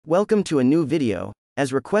Welcome to a new video.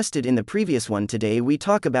 As requested in the previous one, today we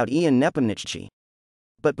talk about Ian Nepomniachtchi.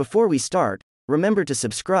 But before we start, remember to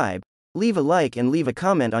subscribe, leave a like and leave a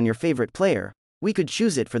comment on your favorite player. We could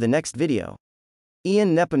choose it for the next video.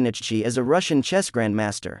 Ian Nepomniachtchi is a Russian chess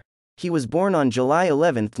grandmaster. He was born on July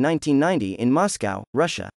 11, 1990 in Moscow,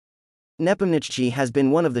 Russia. Nepomniachtchi has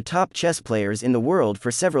been one of the top chess players in the world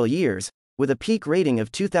for several years, with a peak rating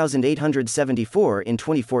of 2,874 in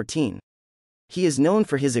 2014. He is known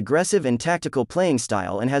for his aggressive and tactical playing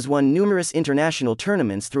style and has won numerous international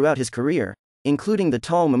tournaments throughout his career, including the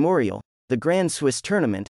Tal Memorial, the Grand Swiss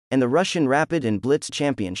Tournament, and the Russian Rapid and Blitz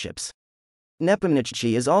Championships.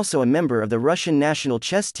 Nepomniachtchi is also a member of the Russian national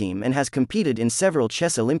chess team and has competed in several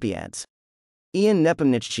chess Olympiads. Ian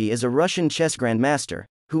Nepomniachtchi is a Russian chess grandmaster,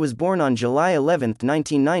 who was born on July 11,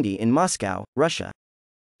 1990 in Moscow, Russia.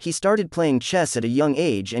 He started playing chess at a young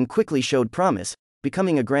age and quickly showed promise,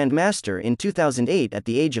 becoming a grandmaster in 2008 at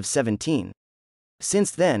the age of 17.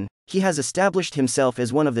 Since then, he has established himself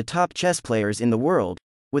as one of the top chess players in the world,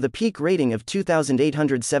 with a peak rating of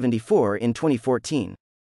 2,874 in 2014.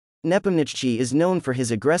 Nepomniachtchi is known for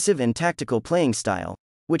his aggressive and tactical playing style,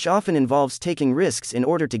 which often involves taking risks in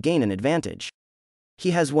order to gain an advantage.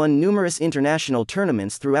 He has won numerous international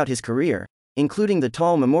tournaments throughout his career, including the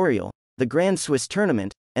Tal Memorial, the Grand Swiss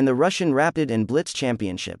Tournament, and the Russian Rapid and Blitz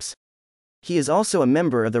Championships. He is also a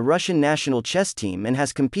member of the Russian national chess team and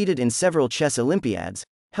has competed in several chess Olympiads,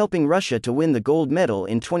 helping Russia to win the gold medal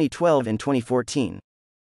in 2012 and 2014.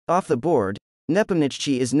 Off the board,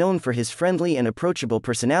 Nepomniachtchi is known for his friendly and approachable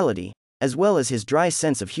personality, as well as his dry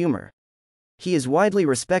sense of humor. He is widely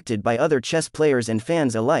respected by other chess players and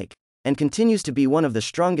fans alike, and continues to be one of the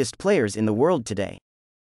strongest players in the world today.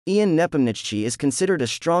 Ian Nepomniachtchi is considered a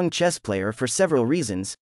strong chess player for several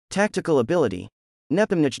reasons. Tactical ability.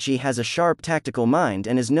 Nepomniachtchi has a sharp tactical mind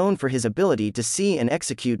and is known for his ability to see and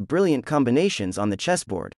execute brilliant combinations on the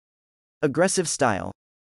chessboard. Aggressive style.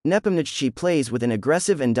 Nepomniachtchi plays with an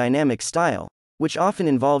aggressive and dynamic style, which often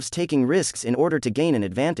involves taking risks in order to gain an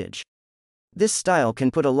advantage. This style can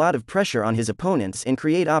put a lot of pressure on his opponents and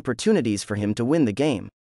create opportunities for him to win the game.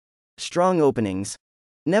 Strong openings.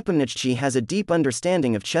 Nepomniachtchi has a deep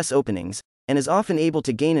understanding of chess openings, and is often able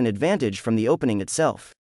to gain an advantage from the opening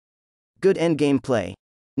itself. Good endgame play.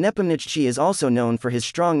 Nepomniachtchi is also known for his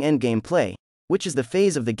strong endgame play, which is the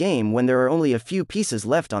phase of the game when there are only a few pieces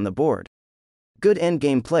left on the board. Good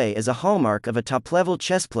endgame play is a hallmark of a top-level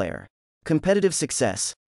chess player. Competitive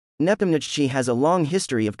success. Nepomniachtchi has a long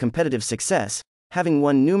history of competitive success, having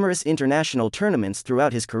won numerous international tournaments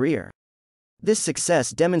throughout his career. This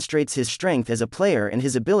success demonstrates his strength as a player and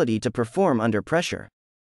his ability to perform under pressure.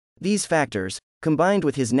 These factors, combined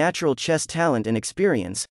with his natural chess talent and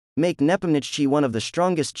experience, make Nepomniachtchi one of the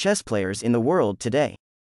strongest chess players in the world today.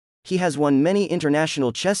 He has won many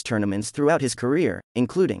international chess tournaments throughout his career,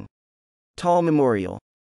 including Tal Memorial.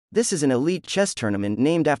 This is an elite chess tournament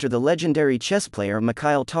named after the legendary chess player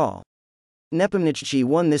Mikhail Tal. Nepomniachtchi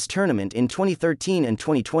won this tournament in 2013 and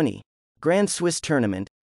 2020. Grand Swiss Tournament.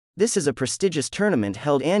 This is a prestigious tournament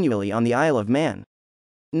held annually on the Isle of Man.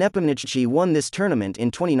 Nepomniachtchi won this tournament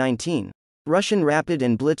in 2019. Russian Rapid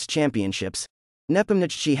and Blitz Championships.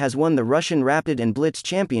 Nepomniachtchi has won the Russian Rapid and Blitz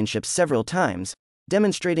Championships several times,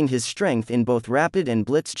 demonstrating his strength in both rapid and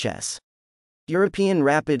blitz chess. European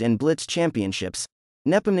Rapid and Blitz Championships.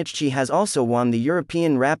 Nepomniachtchi has also won the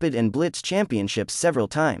European Rapid and Blitz Championships several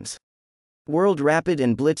times. World Rapid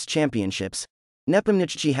and Blitz Championships.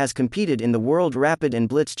 Nepomniachtchi has competed in the World Rapid and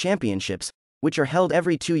Blitz Championships, which are held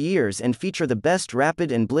every 2 years and feature the best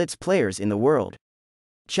rapid and blitz players in the world.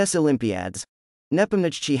 Chess Olympiads.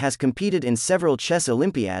 Nepomniachtchi has competed in several chess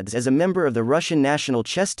Olympiads as a member of the Russian national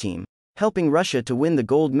chess team, helping Russia to win the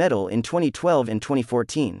gold medal in 2012 and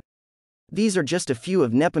 2014. These are just a few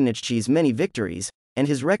of Nepomniachtchi's many victories, and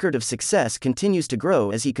his record of success continues to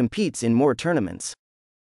grow as he competes in more tournaments.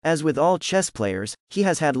 As with all chess players, he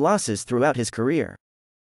has had losses throughout his career.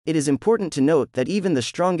 It is important to note that even the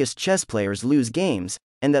strongest chess players lose games,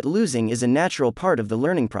 and that losing is a natural part of the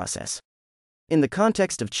learning process. In the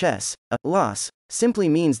context of chess, a loss simply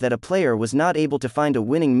means that a player was not able to find a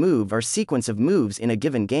winning move or sequence of moves in a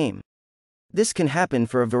given game. This can happen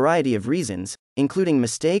for a variety of reasons, including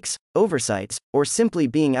mistakes, oversights, or simply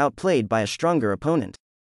being outplayed by a stronger opponent.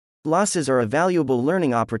 Losses are a valuable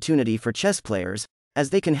learning opportunity for chess players, as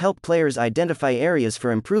they can help players identify areas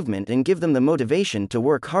for improvement and give them the motivation to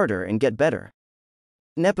work harder and get better.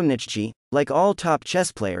 Nepomniachtchi, like all top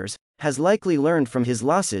chess players, has likely learned from his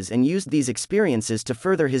losses and used these experiences to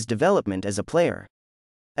further his development as a player.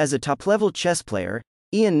 As a top-level chess player,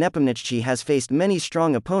 Ian Nepomniachtchi has faced many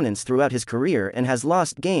strong opponents throughout his career and has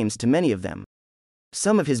lost games to many of them.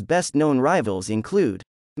 Some of his best-known rivals include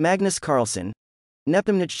Magnus Carlsen.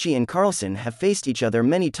 Nepomniachtchi and Carlsen have faced each other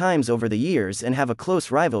many times over the years and have a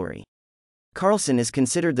close rivalry. Carlsen is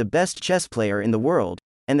considered the best chess player in the world,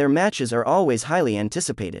 and their matches are always highly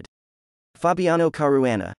anticipated. Fabiano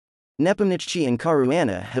Caruana. Nepomniachtchi and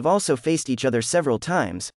Caruana have also faced each other several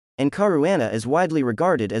times, and Caruana is widely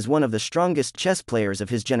regarded as one of the strongest chess players of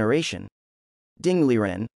his generation. Ding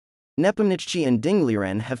Liren. Nepomniachtchi and Ding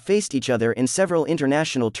Liren have faced each other in several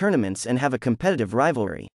international tournaments and have a competitive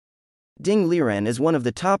rivalry. Ding Liren is one of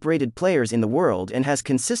the top-rated players in the world and has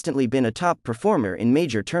consistently been a top performer in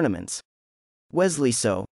major tournaments. Wesley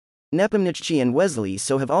So. Nepomniachtchi and Wesley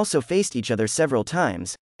So have also faced each other several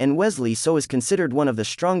times, and Wesley So is considered one of the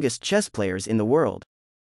strongest chess players in the world.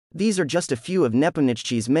 These are just a few of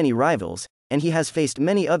Nepomniachtchi's many rivals, and he has faced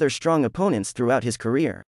many other strong opponents throughout his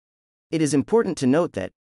career. It is important to note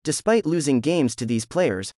that, despite losing games to these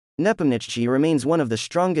players, Nepomniachtchi remains one of the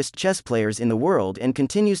strongest chess players in the world and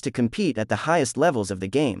continues to compete at the highest levels of the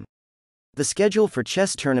game. The schedule for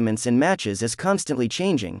chess tournaments and matches is constantly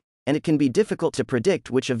changing, and it can be difficult to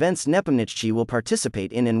predict which events Nepomniachtchi will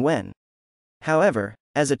participate in and when. However,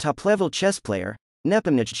 as a top-level chess player,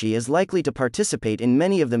 Nepomniachtchi is likely to participate in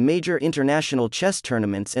many of the major international chess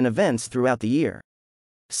tournaments and events throughout the year.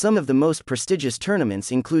 Some of the most prestigious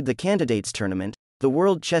tournaments include the Candidates Tournament, the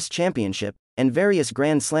World Chess Championship, and various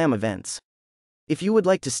Grand Slam events. If you would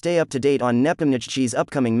like to stay up to date on Nepomniachtchi's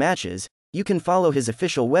upcoming matches, you can follow his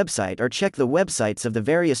official website or check the websites of the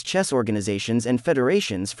various chess organizations and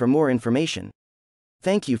federations for more information.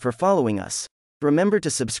 Thank you for following us. Remember to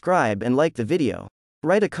subscribe and like the video.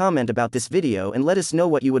 Write a comment about this video and let us know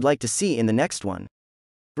what you would like to see in the next one.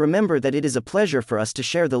 Remember that it is a pleasure for us to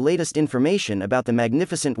share the latest information about the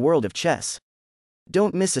magnificent world of chess.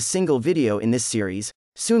 Don't miss a single video in this series.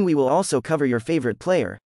 Soon we will also cover your favorite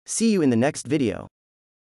player. See you in the next video.